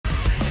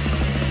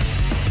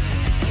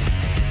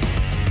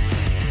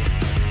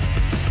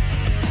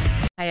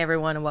Hi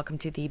everyone and welcome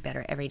to the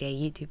Better Everyday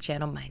YouTube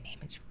channel. My name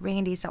is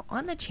Randy. So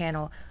on the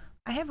channel,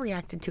 I have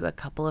reacted to a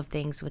couple of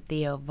things with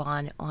Theo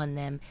Von on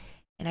them,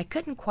 and I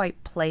couldn't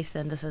quite place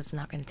them. This is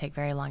not going to take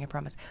very long, I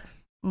promise.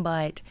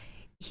 But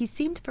he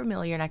seemed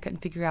familiar and I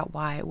couldn't figure out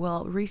why.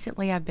 Well,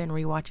 recently I've been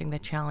rewatching The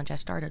Challenge. I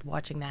started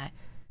watching that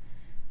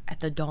at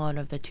the dawn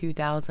of the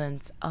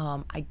 2000s.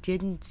 I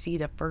didn't see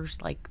the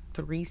first like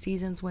 3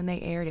 seasons when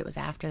they aired. It was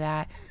after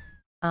that.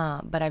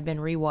 But I've been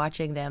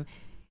rewatching them.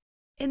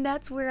 And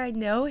that's where I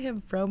know him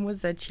from,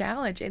 was The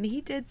Challenge. And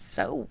he did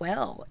so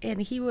well.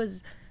 And he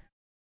was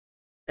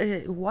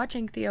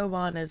watching Theo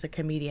Von as a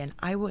comedian.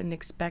 I wouldn't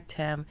expect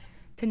him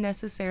to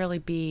necessarily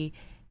be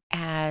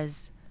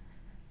as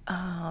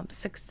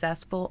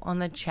successful on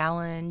The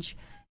Challenge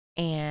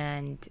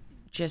and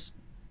just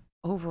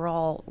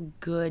overall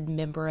good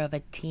member of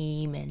a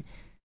team and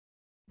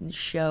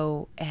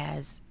show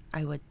as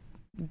I would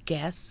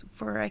guess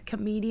for a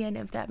comedian,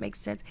 if that makes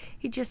sense.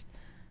 He just,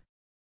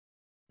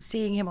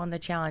 seeing him on The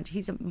Challenge,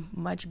 he's a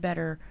much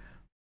better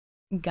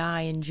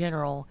guy in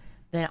general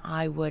than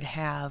I would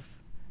have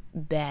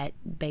bet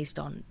based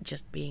on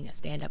just being a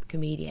stand-up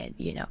comedian,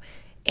 you know.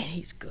 And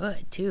he's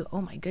good too. Oh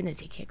my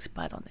goodness, he kicks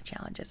butt on the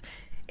challenges.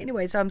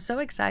 Anyway, so I'm so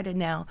excited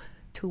now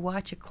to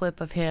watch a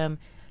clip of him,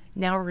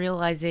 now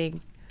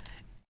realizing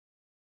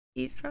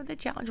he's from The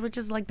Challenge, which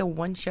is like the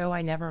one show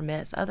I never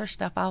miss. Other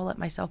stuff I'll let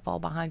myself fall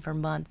behind for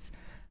months.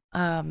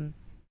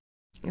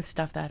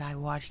 Stuff that I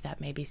watch that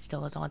maybe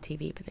still is on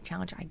TV, but The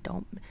Challenge, I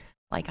don't,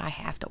 like, I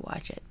have to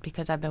watch it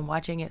because I've been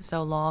watching it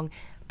so long.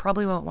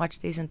 Probably won't watch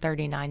season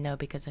 39 though,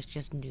 because it's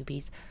just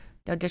newbies.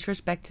 No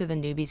disrespect to the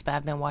newbies, but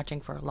I've been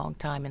watching for a long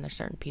time and there's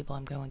certain people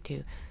I'm going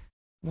to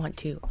want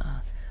to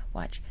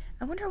watch.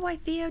 I wonder why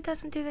Theo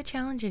doesn't do The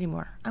Challenge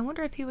anymore. I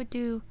wonder if he would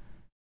do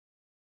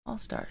All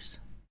Stars.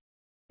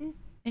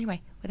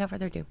 Anyway, without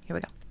further ado, here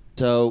we go.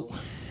 So,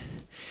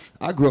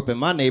 I grew up in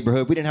my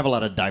neighborhood. We didn't have a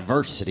lot of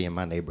diversity in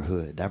my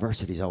neighborhood.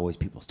 Diversity is always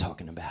people's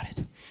talking about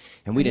it.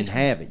 And we didn't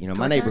have it. You know,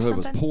 my neighborhood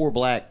was poor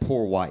black,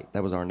 poor white.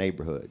 That was our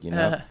neighborhood, you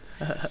know.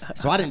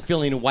 So I didn't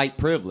feel any white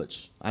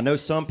privilege. I know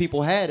some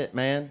people had it,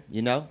 man,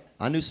 you know.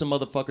 I knew some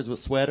motherfuckers with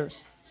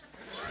sweaters.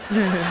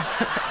 But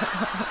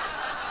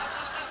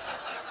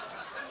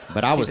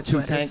I was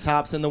 2 tank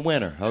tops in the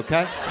winter,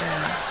 okay?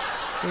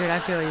 Yeah. Dude, I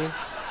feel you.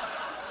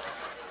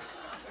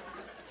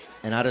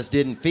 And I just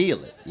didn't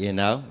feel it, you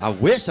know? I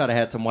wish I'd have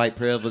had some white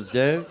privilege,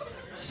 dude.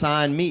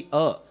 Sign me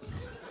up.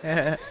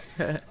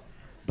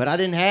 But I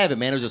didn't have it,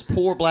 man. It was just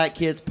poor black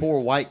kids,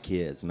 poor white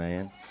kids,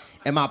 man.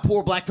 And my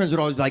poor black friends would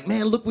always be like,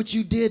 man, look what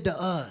you did to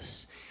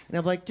us. And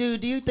I'm like,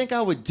 dude, do you think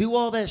I would do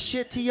all that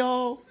shit to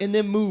y'all and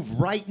then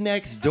move right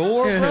next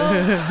door, bro?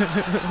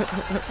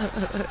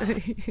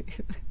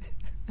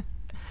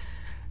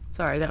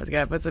 Sorry, that was good.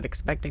 I wasn't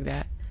expecting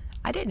that.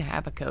 I didn't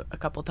have a coat a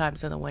couple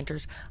times in the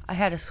winters. I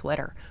had a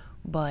sweater.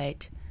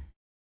 But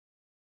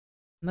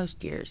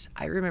most years,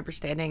 I remember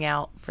standing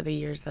out for the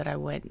years that I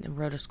went and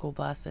rode a school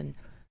bus in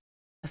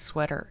a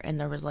sweater, and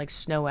there was like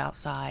snow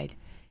outside,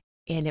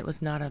 and it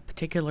was not a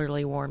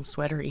particularly warm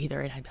sweater either,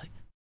 and I'd be like,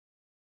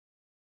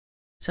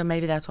 so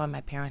maybe that's why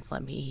my parents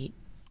let me eat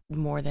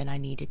more than I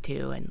needed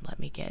to and let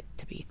me get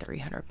to be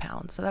 300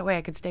 pounds, so that way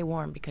I could stay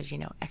warm because, you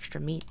know,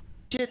 extra meat.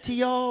 Shit to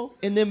y'all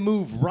and then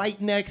move right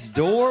next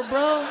door,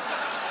 bro?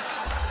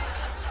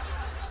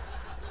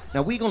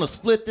 Now, we gonna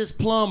split this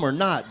plum or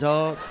not,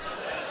 dog?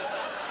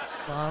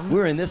 Plum?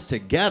 We're in this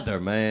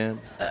together,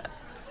 man. It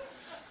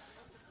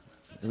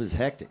was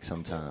hectic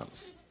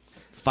sometimes.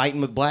 Fighting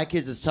with black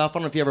kids is tough. I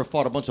don't know if you ever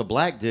fought a bunch of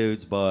black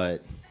dudes,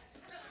 but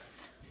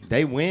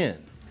they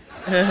win.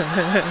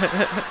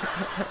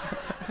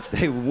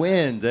 They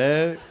win,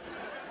 dude.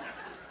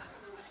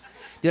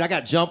 Dude, I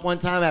got jumped one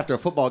time after a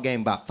football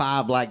game by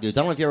 5 black dudes. I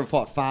don't know if you ever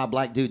fought 5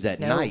 black dudes at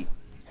night.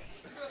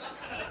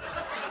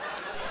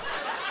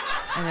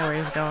 I know where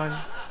he's going.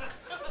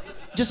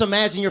 Just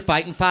imagine you're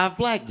fighting 5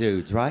 black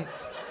dudes, right?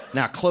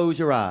 Now close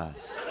your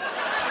eyes.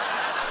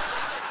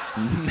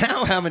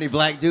 Now how many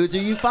black dudes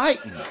are you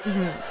fighting?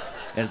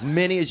 As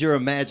many as your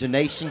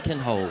imagination can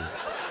hold.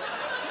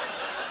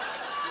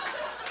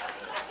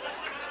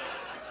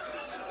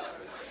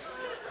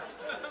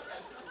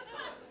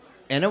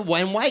 And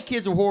white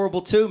kids are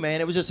horrible too,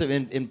 man. It was just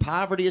in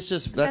poverty. It's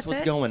just that's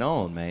what's going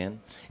on, man.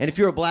 And if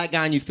you're a black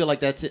guy and you feel like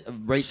that's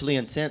racially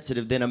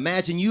insensitive, then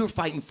imagine you were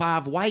fighting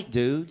 5 white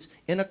dudes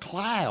in a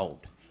cloud.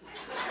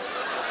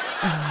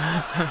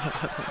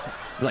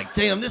 Like,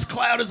 damn, this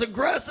cloud is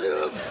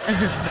aggressive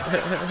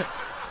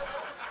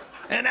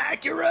and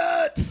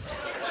accurate.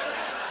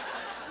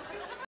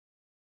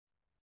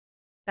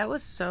 That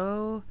was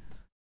so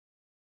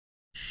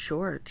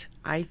short.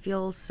 I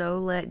feel so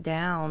let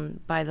down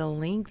by the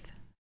length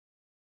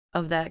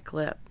of that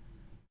clip.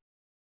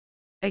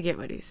 I get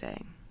what he's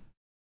saying.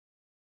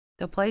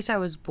 The place I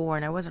was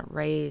born, I wasn't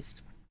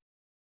raised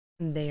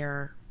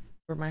there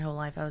for my whole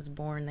life. I was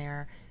born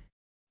there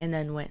and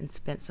then went and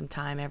spent some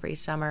time every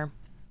summer.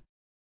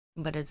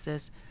 But it's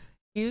this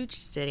huge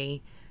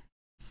city,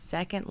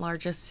 second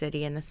largest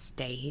city in the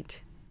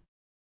state,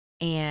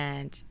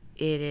 and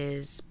it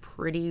is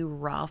pretty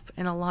rough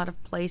in a lot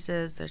of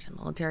places. There's a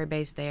military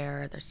base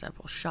there. There's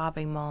several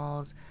shopping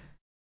malls.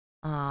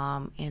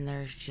 And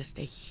there's just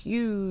a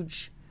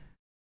huge,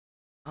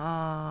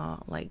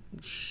 like,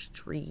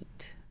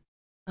 street.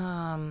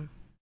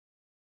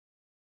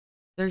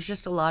 There's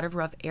just a lot of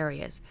rough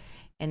areas.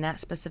 And that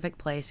specific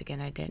place, again,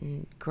 I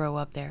didn't grow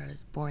up there. I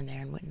was born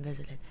there and went and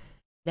visited.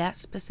 That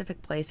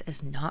specific place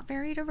is not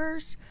very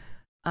diverse.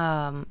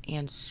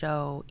 And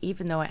so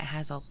even though it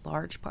has a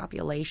large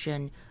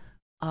population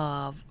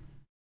of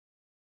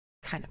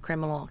kind of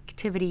criminal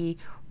activity,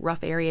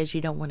 rough areas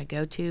you don't want to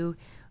go to,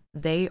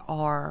 they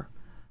are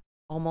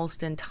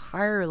almost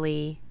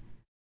entirely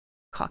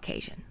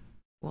Caucasian,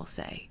 we'll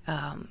say.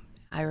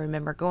 I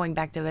remember going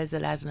back to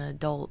visit as an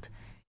adult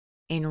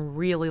and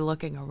really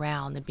looking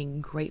around and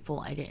being grateful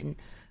I didn't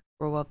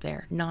grow up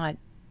there. Not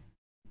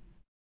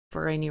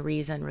for any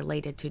reason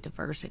related to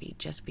diversity,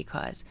 just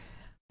because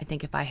I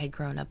think if I had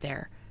grown up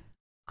there,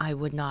 I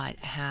would not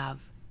have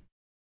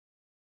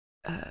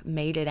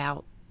made it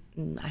out.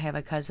 I have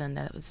a cousin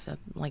that was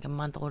like a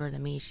month older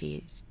than me.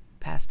 She's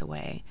passed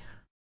away.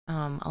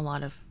 A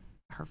lot of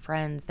her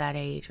friends that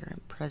age are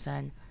in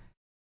prison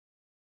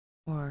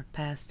or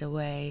passed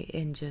away,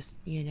 and just,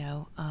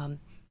 and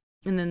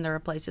then there are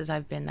places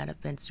I've been that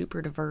have been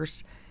super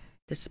diverse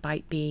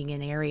despite being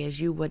in areas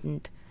you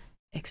wouldn't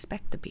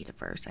expect to be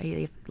diverse.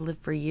 I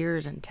lived for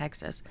years in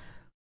Texas.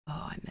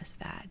 Oh, I miss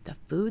that. The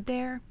food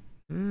there,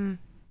 there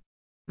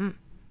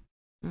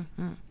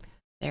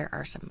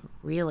are some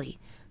really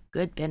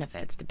good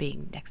benefits to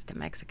being next to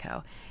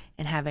Mexico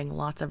and having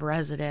lots of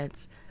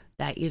residents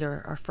that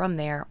either are from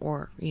there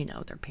or,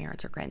 their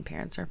parents or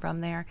grandparents are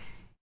from there.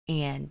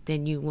 And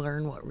then you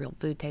learn what real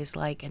food tastes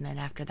like. And then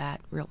after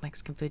that, real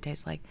Mexican food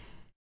tastes like.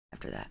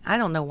 After that, I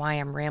don't know why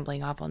I'm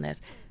rambling off on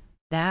this.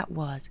 That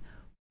was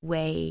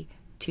way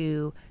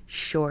too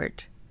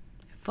short.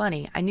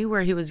 Funny, I knew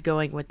where he was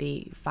going with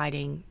the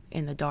fighting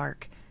in the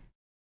dark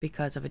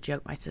because of a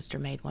joke my sister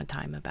made one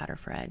time about her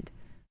friend.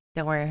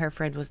 Don't worry, her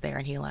friend was there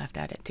and he laughed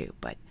at it too.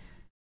 But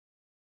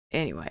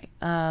anyway,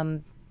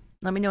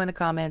 let me know in the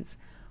comments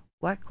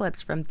what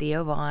clips from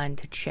Theo Von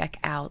to check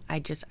out.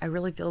 I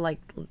really feel like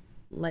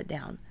let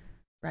down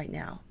right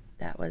now.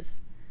 That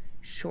was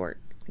short.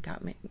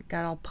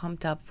 Got all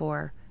pumped up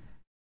for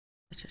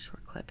such a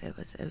short clip. It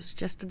was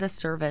just a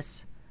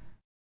disservice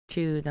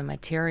to the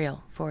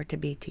material for it to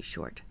be too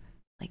short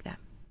like that.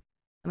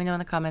 Let me know in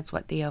the comments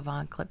what Theo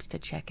Von clips to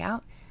check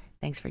out.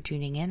 Thanks for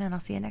tuning in, and I'll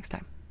see you next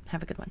time.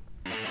 Have a good one.